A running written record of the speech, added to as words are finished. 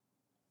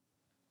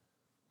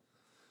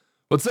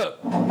What's up,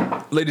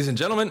 ladies and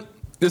gentlemen?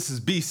 This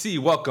is BC.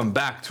 Welcome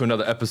back to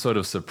another episode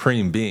of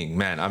Supreme Being.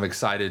 Man, I'm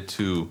excited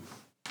to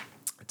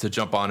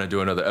jump on and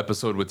do another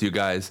episode with you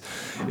guys.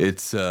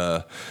 It's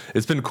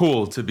been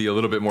cool to be a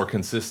little bit more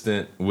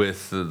consistent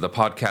with the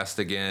podcast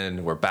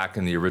again. We're back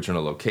in the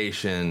original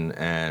location,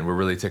 and we're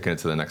really taking it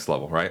to the next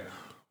level, right?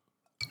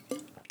 But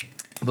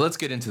let's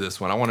get into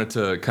this one. I wanted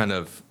to kind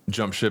of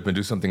jump ship and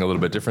do something a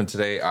little bit different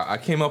today. I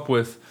came up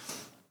with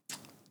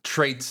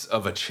traits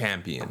of a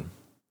champion,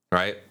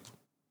 right?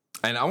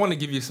 And I want to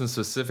give you some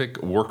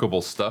specific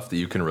workable stuff that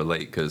you can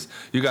relate, because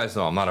you guys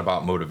know I'm not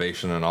about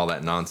motivation and all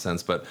that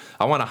nonsense, but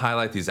I want to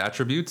highlight these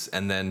attributes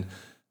and then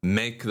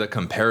make the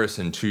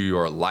comparison to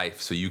your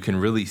life so you can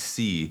really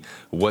see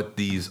what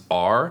these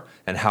are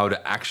and how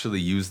to actually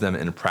use them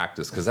in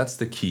practice, because that's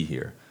the key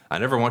here. I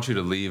never want you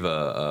to leave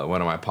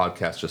one of my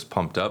podcasts just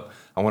pumped up.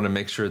 I want to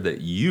make sure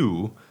that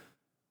you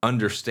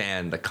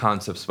understand the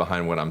concepts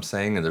behind what I'm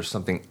saying and there's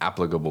something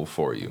applicable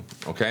for you,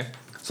 okay?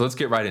 So let's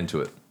get right into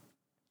it.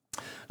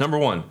 Number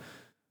one,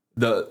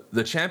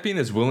 the champion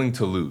is willing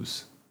to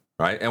lose,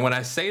 right? And when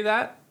I say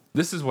that,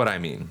 this is what I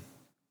mean.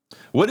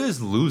 What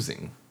is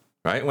losing,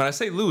 right? When I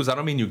say lose, I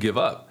don't mean you give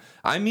up.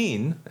 I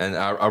mean, and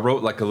I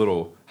wrote like a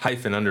little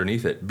hyphen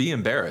underneath it, be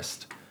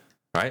embarrassed,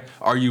 right?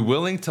 Are you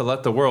willing to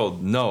let the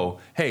world know,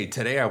 hey,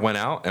 today I went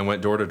out and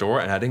went door to door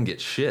and I didn't get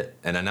shit,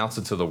 and announce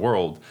it to the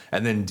world,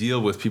 and then deal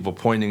with people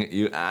pointing at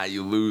you,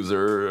 you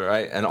loser,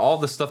 right? And all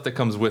the stuff that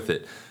comes with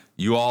it.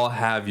 You all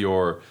have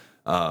your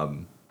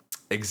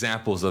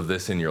examples of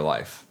this in your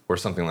life or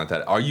something like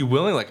that. Are you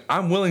willing? Like,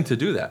 I'm willing to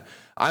do that.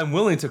 I'm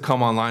willing to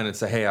come online and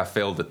say, hey, I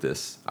failed at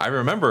this. I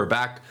remember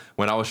back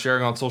when I was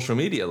sharing on social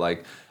media,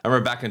 like I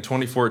remember back in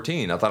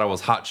 2014, I thought I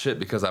was hot shit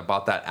because I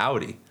bought that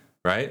Audi,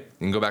 right?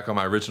 You can go back on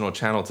my original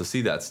channel to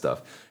see that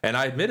stuff. And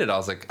I admitted, I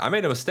was like, I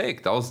made a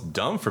mistake. That was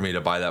dumb for me to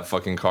buy that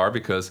fucking car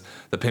because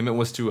the payment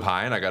was too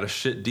high and I got a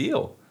shit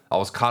deal. I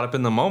was caught up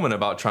in the moment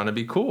about trying to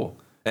be cool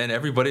and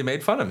everybody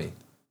made fun of me.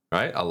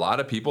 Right? A lot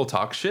of people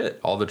talk shit.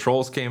 All the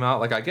trolls came out.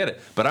 Like, I get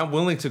it. But I'm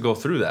willing to go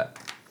through that.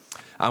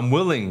 I'm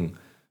willing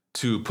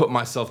to put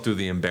myself through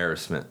the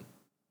embarrassment.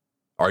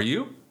 Are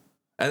you?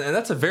 And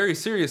that's a very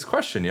serious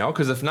question, y'all.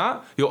 Because if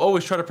not, you'll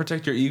always try to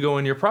protect your ego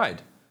and your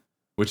pride,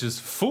 which is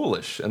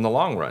foolish in the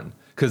long run.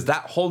 Because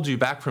that holds you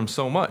back from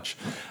so much.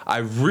 I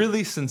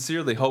really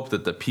sincerely hope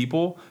that the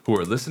people who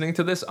are listening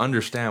to this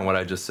understand what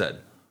I just said.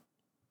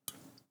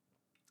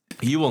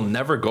 You will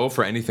never go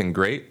for anything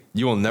great.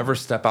 You will never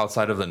step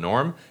outside of the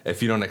norm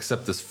if you don't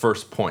accept this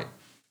first point.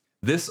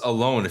 This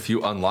alone, if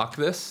you unlock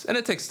this, and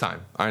it takes time,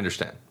 I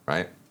understand,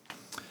 right?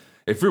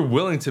 If you're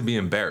willing to be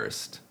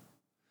embarrassed,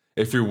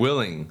 if you're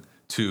willing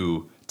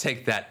to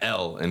take that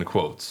L in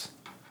quotes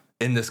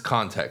in this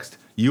context,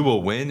 you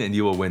will win, and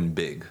you will win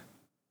big.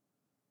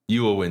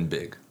 You will win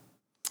big.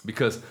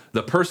 Because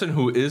the person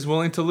who is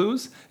willing to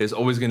lose is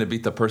always going to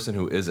beat the person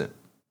who isn't.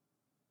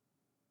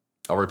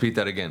 I'll repeat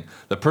that again.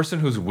 The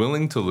person who's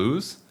willing to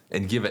lose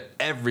and give it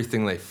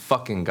everything they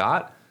fucking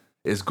got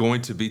is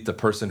going to beat the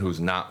person who's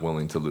not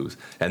willing to lose.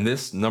 And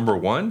this, number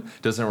one,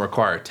 doesn't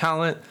require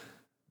talent,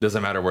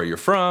 doesn't matter where you're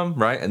from,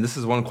 right? And this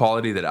is one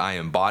quality that I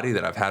embody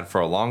that I've had for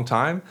a long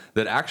time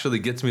that actually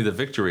gets me the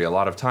victory a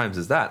lot of times,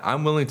 is that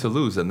I'm willing to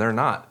lose and they're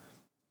not.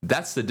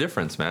 That's the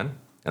difference, man.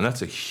 And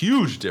that's a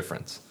huge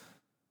difference.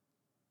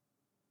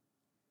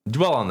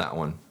 Dwell on that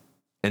one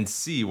and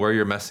see where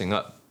you're messing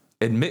up.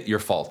 Admit your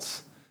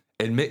faults.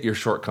 Admit your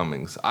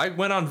shortcomings. I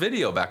went on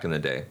video back in the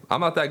day.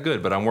 I'm not that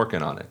good, but I'm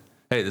working on it.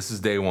 Hey, this is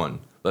day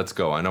one. Let's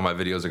go. I know my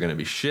videos are going to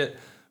be shit,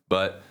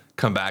 but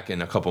come back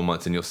in a couple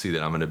months and you'll see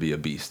that I'm going to be a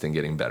beast and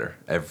getting better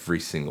every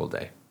single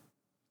day.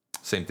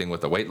 Same thing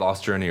with the weight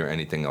loss journey or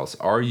anything else.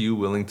 Are you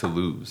willing to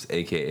lose,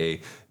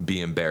 aka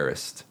be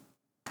embarrassed?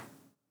 All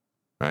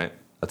right?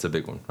 That's a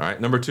big one. All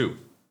right? Number two.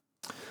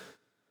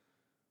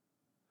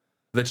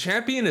 The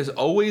champion is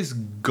always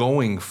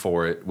going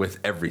for it with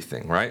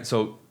everything, right?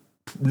 So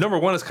number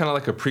one is kind of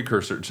like a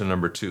precursor to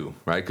number two,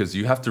 right? Because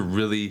you have to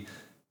really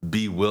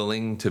be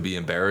willing to be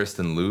embarrassed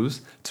and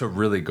lose to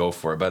really go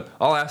for it. But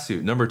I'll ask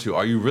you, number two,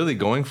 are you really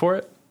going for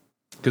it?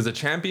 Because a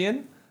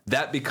champion,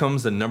 that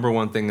becomes the number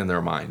one thing in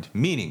their mind,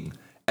 meaning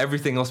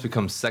everything else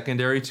becomes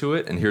secondary to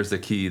it. And here's the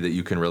key that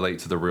you can relate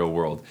to the real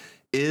world.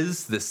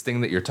 Is this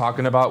thing that you're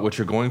talking about, what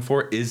you're going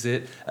for, is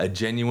it a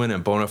genuine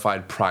and bona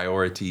fide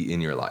priority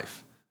in your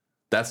life?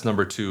 That's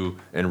number two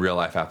in real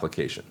life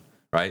application.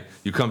 Right?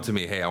 You come to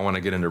me, hey, I want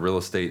to get into real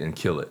estate and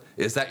kill it.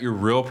 Is that your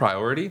real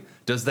priority?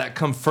 Does that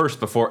come first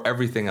before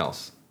everything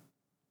else?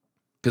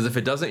 Because if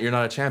it doesn't, you're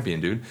not a champion,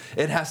 dude.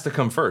 It has to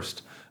come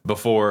first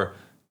before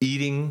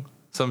eating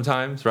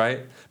sometimes,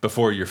 right?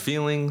 Before your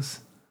feelings,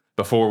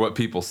 before what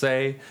people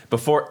say,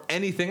 before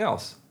anything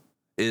else.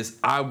 Is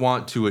I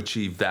want to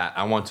achieve that.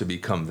 I want to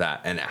become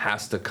that. And it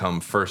has to come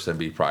first and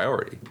be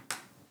priority.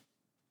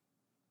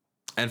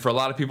 And for a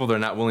lot of people, they're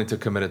not willing to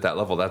commit at that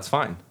level. That's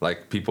fine.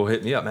 Like, people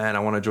hit me up, man, I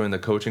want to join the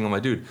coaching. I'm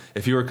like, dude,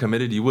 if you were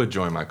committed, you would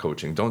join my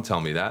coaching. Don't tell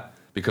me that.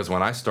 Because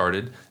when I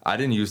started, I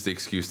didn't use the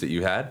excuse that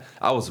you had.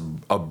 I was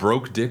a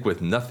broke dick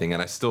with nothing,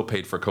 and I still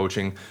paid for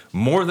coaching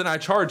more than I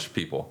charged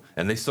people.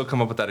 And they still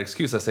come up with that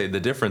excuse. I say the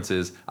difference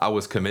is I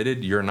was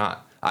committed, you're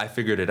not. I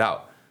figured it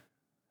out.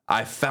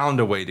 I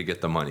found a way to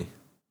get the money.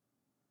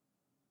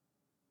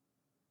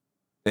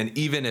 And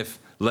even if,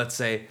 let's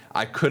say,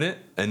 I couldn't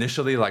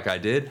initially like I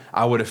did,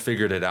 I would have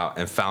figured it out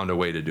and found a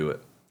way to do it.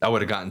 I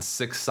would have gotten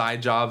 6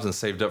 side jobs and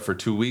saved up for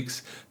 2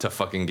 weeks to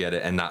fucking get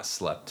it and not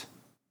slept.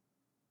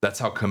 That's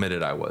how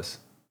committed I was.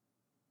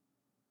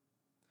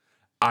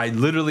 I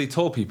literally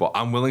told people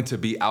I'm willing to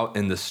be out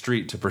in the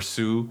street to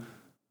pursue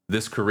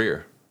this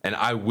career. And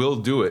I will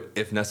do it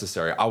if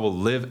necessary. I will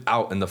live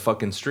out in the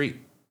fucking street.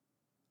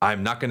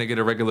 I'm not going to get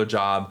a regular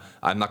job.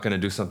 I'm not going to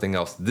do something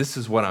else. This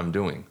is what I'm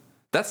doing.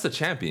 That's the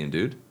champion,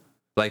 dude.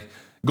 Like,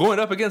 going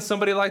up against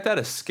somebody like that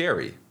is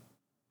scary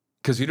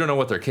because you don't know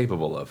what they're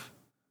capable of.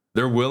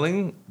 They're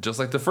willing, just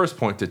like the first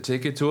point, to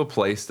take it to a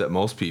place that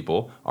most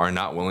people are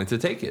not willing to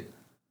take it.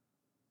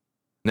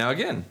 Now,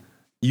 again,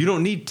 you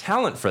don't need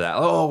talent for that.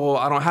 Oh, well,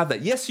 I don't have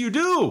that. Yes, you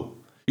do.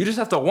 You just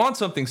have to want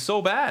something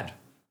so bad.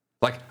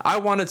 Like, I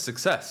wanted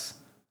success,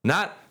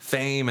 not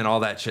fame and all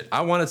that shit.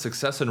 I wanted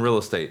success in real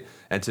estate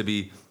and to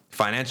be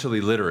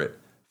financially literate,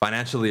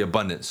 financially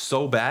abundant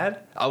so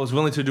bad, I was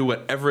willing to do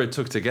whatever it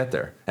took to get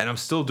there. And I'm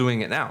still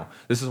doing it now.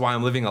 This is why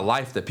I'm living a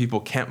life that people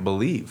can't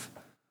believe.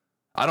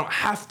 I don't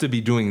have to be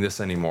doing this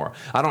anymore.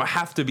 I don't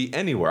have to be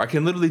anywhere. I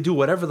can literally do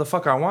whatever the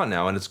fuck I want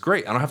now, and it's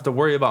great. I don't have to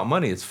worry about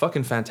money. It's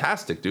fucking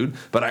fantastic, dude.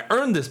 But I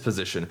earned this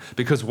position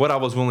because what I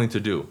was willing to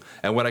do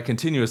and what I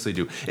continuously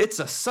do. It's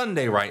a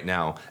Sunday right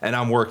now, and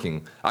I'm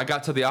working. I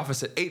got to the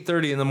office at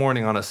 8:30 in the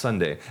morning on a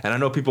Sunday, and I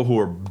know people who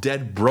are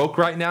dead broke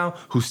right now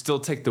who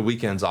still take the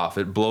weekends off.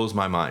 It blows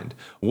my mind.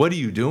 What are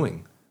you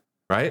doing,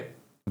 right?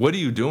 What are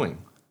you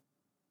doing?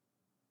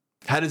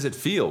 How does it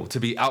feel to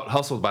be out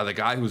hustled by the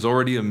guy who's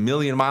already a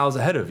million miles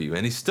ahead of you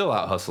and he's still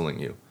out hustling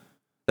you?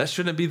 That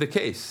shouldn't be the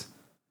case.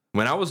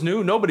 When I was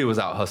new, nobody was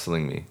out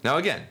hustling me. Now,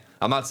 again,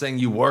 I'm not saying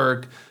you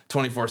work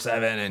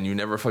 24/7 and you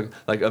never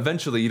like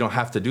eventually you don't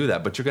have to do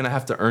that, but you're going to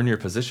have to earn your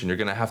position. You're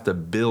going to have to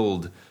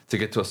build to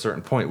get to a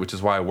certain point, which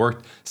is why I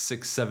worked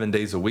 6-7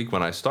 days a week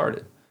when I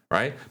started,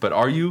 right? But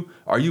are you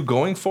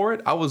going for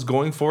it? I was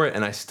going for it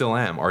and I still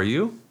am. Are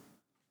you?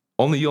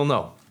 Only you'll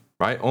know,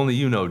 right? Only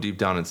you know deep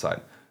down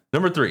inside.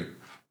 Number 3,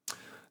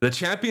 the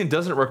champion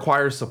doesn't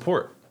require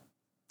support.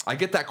 I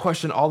get that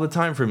question all the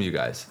time from you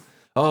guys.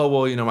 Oh,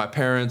 well, you know, my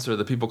parents or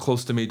the people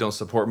close to me don't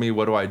support me.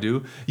 What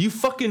do? You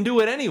fucking do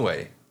it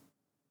anyway.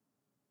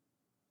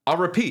 I'll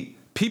repeat,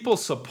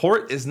 people's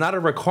support is not a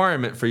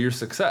requirement for your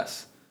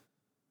success.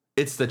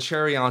 It's the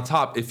cherry on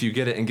top if you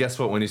get it. And guess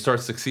what? When you start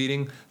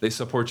succeeding, they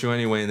support you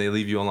anyway and they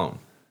leave you alone.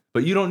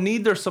 But you don't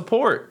need their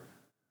support.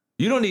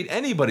 You don't need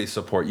anybody's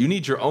support. You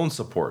need your own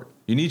support.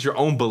 You need your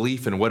own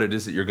belief in what it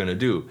is that you're going to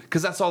do,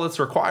 because that's all that's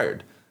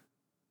required.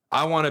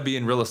 I want to be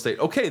in real estate.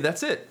 Okay,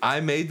 that's it. I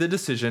made the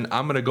decision.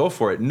 I'm going to go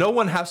for it. No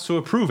one has to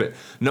approve it.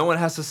 No one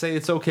has to say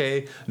it's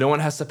okay. No one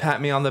has to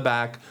pat me on the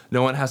back.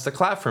 No one has to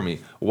clap for me.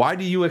 Why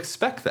do you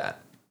expect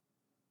that?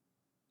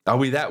 Are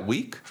we that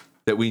weak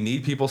that we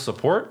need people's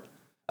support?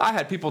 I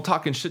had people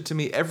talking shit to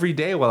me every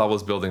day while I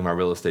was building my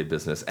real estate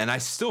business, and I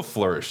still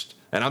flourished,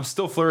 and I'm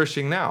still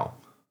flourishing now.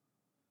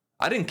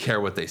 I didn't care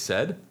what they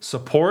said.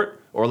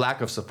 Support or lack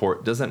of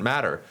support doesn't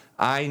matter.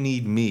 I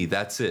need me.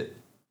 That's it.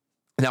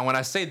 Now, when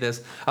I say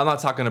this, I'm not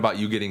talking about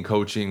you getting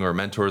coaching or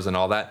mentors and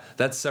all that.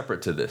 That's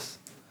separate to this.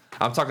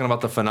 I'm talking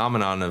about the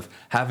phenomenon of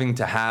having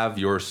to have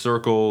your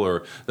circle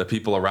or the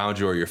people around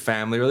you or your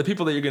family or the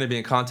people that you're going to be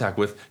in contact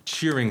with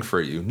cheering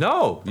for you.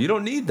 No, you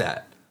don't need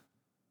that.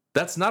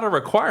 That's not a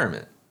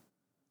requirement.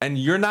 And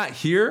you're not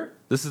here,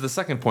 this is the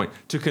second point,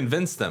 to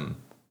convince them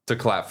to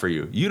clap for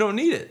you. You don't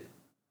need it.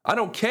 I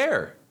don't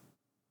care.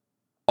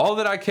 All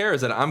that I care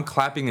is that I'm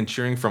clapping and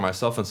cheering for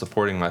myself and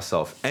supporting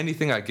myself.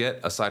 Anything I get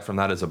aside from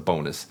that is a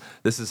bonus.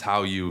 This is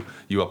how you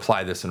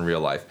apply this in real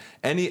life.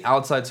 Any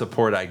outside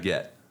support I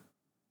get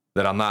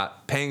that I'm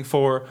not paying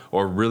for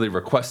or really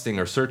requesting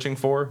or searching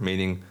for,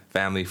 meaning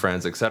family,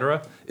 friends,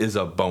 etc., is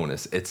a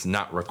bonus. It's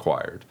not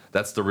required.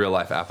 That's the real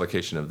life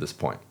application of this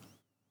point.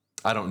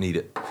 I don't need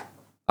it.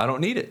 I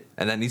don't need it.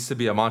 And that needs to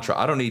be a mantra.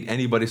 I don't need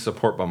anybody's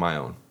support but my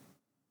own.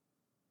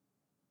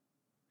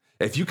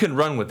 If you can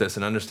run with this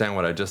and understand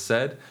what I just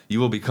said, you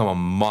will become a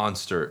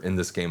monster in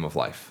this game of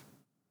life.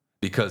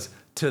 Because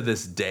to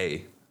this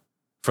day,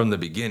 from the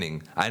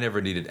beginning, I never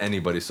needed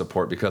anybody's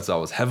support because I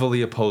was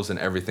heavily opposed in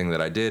everything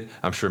that I did.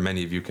 I'm sure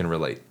many of you can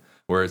relate,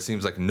 where it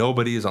seems like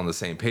nobody is on the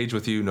same page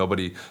with you.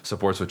 Nobody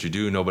supports what you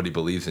do. Nobody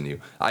believes in you.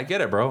 I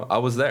get it, bro. I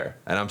was there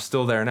and I'm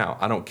still there now.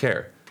 I don't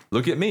care.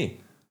 Look at me.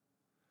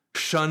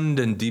 Shunned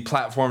and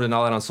deplatformed and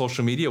all that on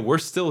social media. We're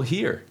still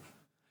here.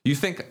 You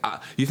think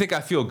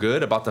I feel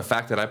good about the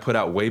fact that I put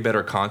out way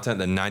better content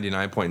than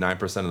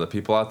 99.9% of the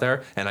people out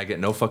there and I get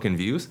no fucking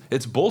views?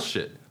 It's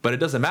bullshit, but it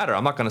doesn't matter.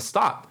 I'm not going to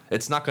stop.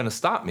 It's not going to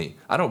stop me.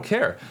 I don't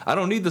care. I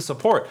don't need the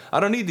support.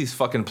 I don't need these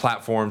fucking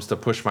platforms to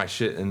push my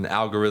shit and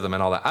algorithm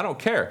and all that. I don't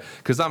care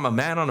because I'm a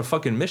man on a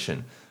fucking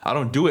mission. I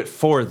don't do it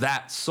for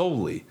that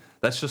solely.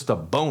 That's just a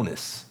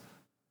bonus.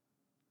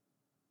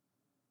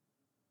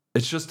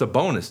 It's just a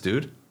bonus,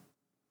 dude.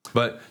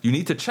 But you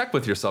need to check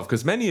with yourself,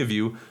 because many of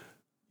you,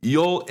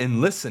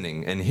 in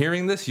listening and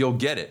hearing this, you'll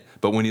get it.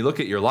 But when you look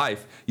at your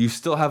life, you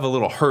still have a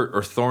little hurt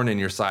or thorn in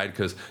your side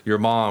because your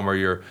mom or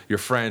your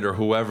friend or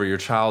whoever, your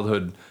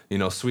childhood,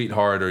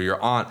 sweetheart or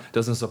your aunt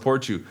doesn't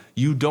support you.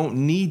 You don't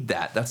need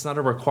that. That's not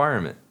a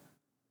requirement.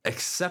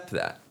 Accept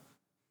that.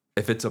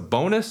 If it's a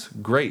bonus,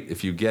 great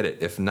if you get it.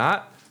 If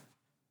not,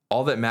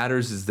 all that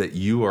matters is that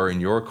you are in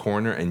your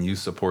corner and you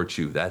support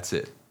you. That's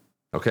it.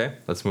 Okay,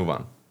 let's move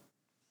on.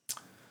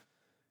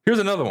 Here's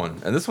another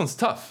one, and this one's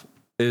tough,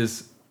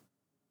 is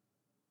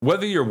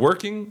whether you're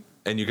working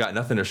and you got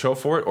nothing to show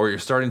for it, or you're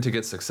starting to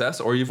get success,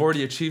 or you've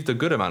already achieved a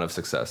good amount of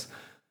success.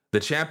 The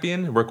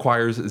champion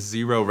requires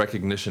zero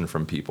recognition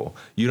from people.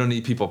 You don't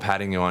need people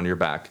patting you on your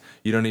back.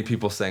 You don't need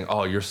people saying,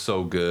 oh, you're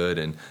so good,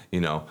 and,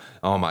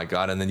 oh my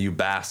God, and then you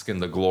bask in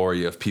the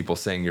glory of people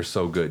saying you're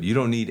so good. You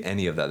don't need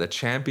any of that. The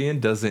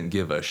champion doesn't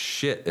give a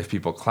shit if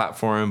people clap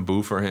for him,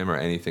 boo for him, or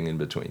anything in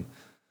between.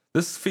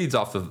 This feeds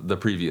off the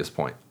previous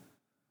point.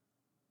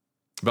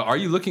 But are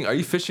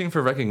you fishing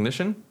for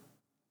recognition?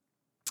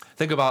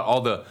 Think about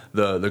all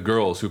the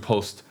girls who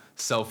post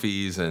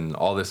selfies and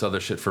all this other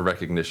shit for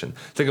recognition.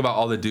 Think about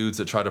all the dudes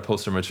that try to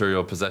post their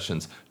material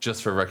possessions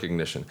just for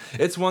recognition.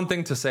 It's one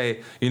thing to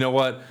say, you know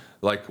what,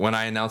 like when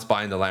I announced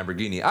buying the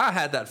Lamborghini, I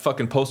had that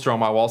fucking poster on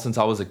my wall since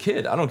I was a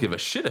kid. I don't give a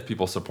shit if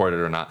people support it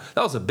or not.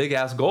 That was a big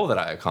ass goal that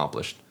I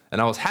accomplished,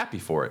 and I was happy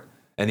for it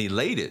and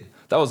elated.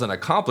 That was an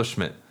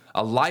accomplishment,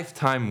 a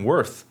lifetime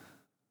worth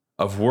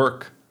of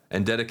work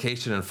and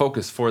dedication and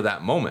focus for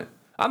that moment.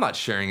 I'm not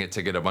sharing it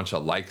to get a bunch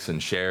of likes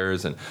and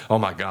shares and, oh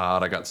my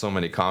God, I got so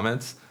many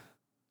comments.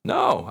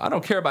 No, I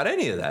don't care about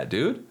any of that,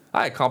 dude.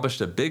 I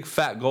accomplished a big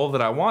fat goal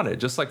that I wanted.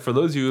 Just like for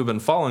those of you who've been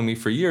following me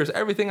for years,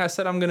 everything I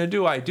said I'm going to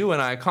do, I do,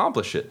 and I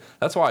accomplish it.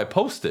 That's why I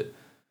post it.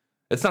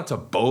 It's not to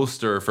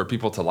boast or for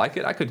people to like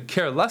it. I could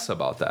care less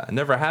about that. I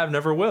never have,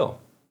 never will.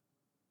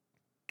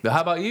 But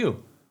how about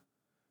you?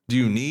 Do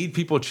you need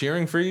people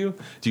cheering for you?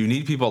 Do you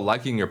need people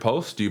liking your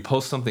post? Do you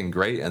post something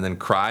great and then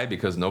cry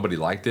because nobody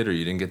liked it, or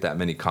you didn't get that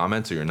many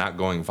comments, or you're not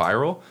going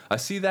viral? I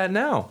see that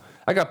now.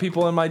 I got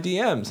people in my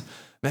DMs.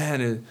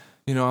 Man,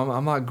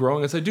 I'm not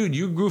growing. I said, dude,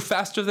 you grew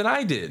faster than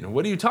I did.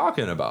 What are you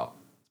talking about?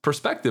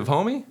 Perspective,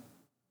 homie.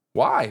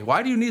 Why?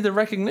 Why do you need the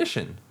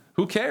recognition?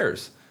 Who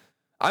cares?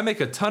 I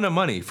make a ton of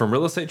money from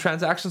real estate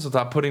transactions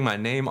without putting my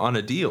name on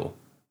a deal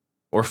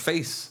or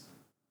face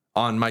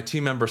on my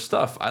team member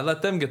stuff. I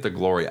let them get the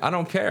glory. I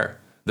don't care.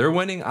 They're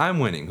winning, I'm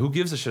winning. Who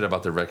gives a shit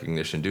about the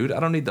recognition, dude? I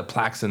don't need the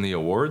plaques and the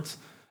awards.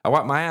 I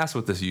wipe my ass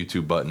with this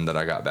YouTube button that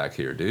I got back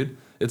here, dude.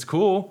 It's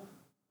cool,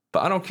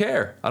 but I don't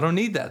care. I don't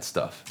need that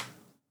stuff.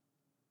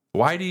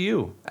 Why do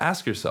you?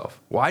 Ask yourself.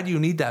 Why do you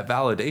need that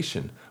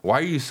validation? Why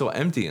are you so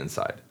empty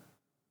inside?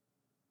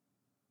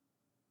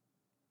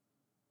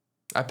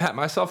 I pat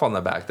myself on the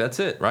back. That's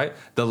it, right?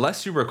 The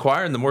less you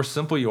require and the more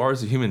simple you are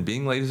as a human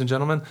being, ladies and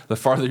gentlemen, the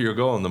farther you'll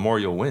go and the more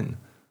you'll win.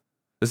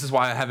 This is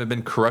why I haven't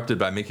been corrupted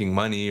by making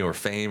money or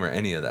fame or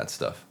any of that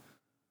stuff.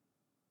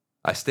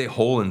 I stay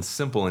whole and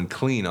simple and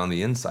clean on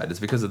the inside. It's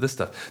because of this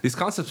stuff. These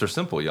concepts are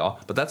simple, y'all,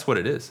 but that's what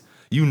it is.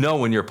 You know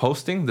when you're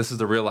posting, this is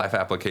the real life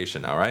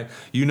application now, right?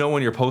 You know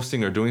when you're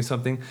posting or doing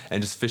something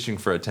and just fishing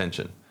for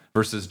attention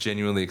versus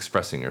genuinely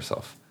expressing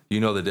yourself. You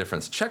know the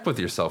difference. Check with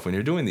yourself when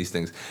you're doing these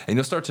things, and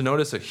you'll start to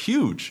notice a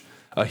huge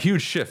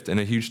shift and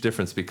a huge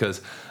difference,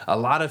 because a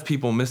lot of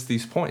people miss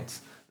these points.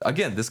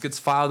 Again, this gets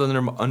filed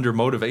under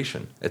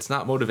motivation. It's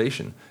not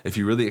motivation if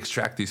you really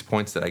extract these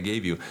points that I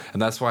gave you.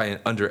 And that's why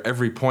under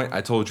every point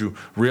I told you,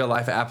 real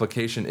life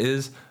application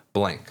is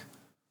blank.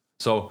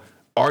 So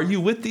are you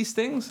with these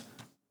things?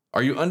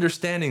 Are you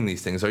understanding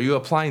these things? Are you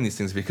applying these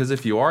things? Because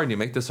if you are and you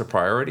make this a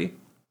priority,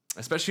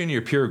 especially in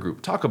your peer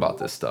group, talk about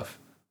this stuff,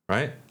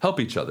 right?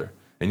 Help each other.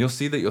 And you'll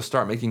see that you'll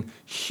start making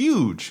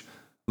huge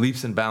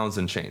leaps and bounds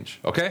and change.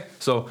 Okay?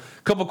 So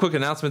a couple quick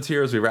announcements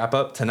here as we wrap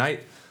up.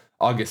 Tonight,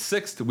 August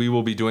 6th, we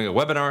will be doing a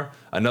webinar.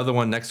 Another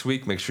one next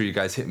week. Make sure you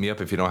guys hit me up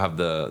if you don't have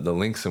the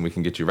links and we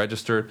can get you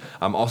registered.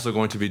 I'm also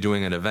going to be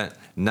doing an event,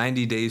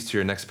 90 days to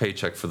your next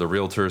paycheck, for the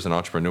realtors and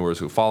entrepreneurs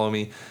who follow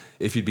me.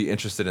 If you'd be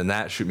interested in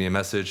that, shoot me a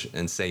message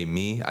and say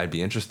me. I'd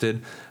be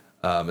interested.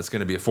 It's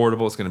going to be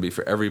affordable. It's going to be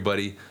for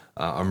everybody.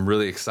 I'm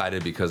really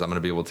excited because I'm going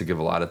to be able to give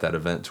a lot at that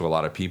event to a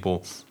lot of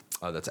people.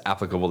 That's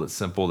applicable, that's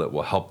simple, that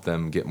will help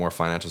them get more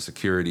financial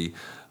security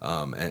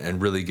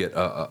and really get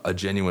a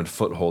genuine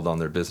foothold on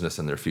their business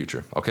and their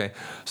future. Okay,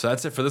 so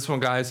that's it for this one,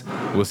 guys.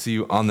 We'll see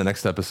you on the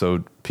next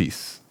episode.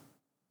 Peace.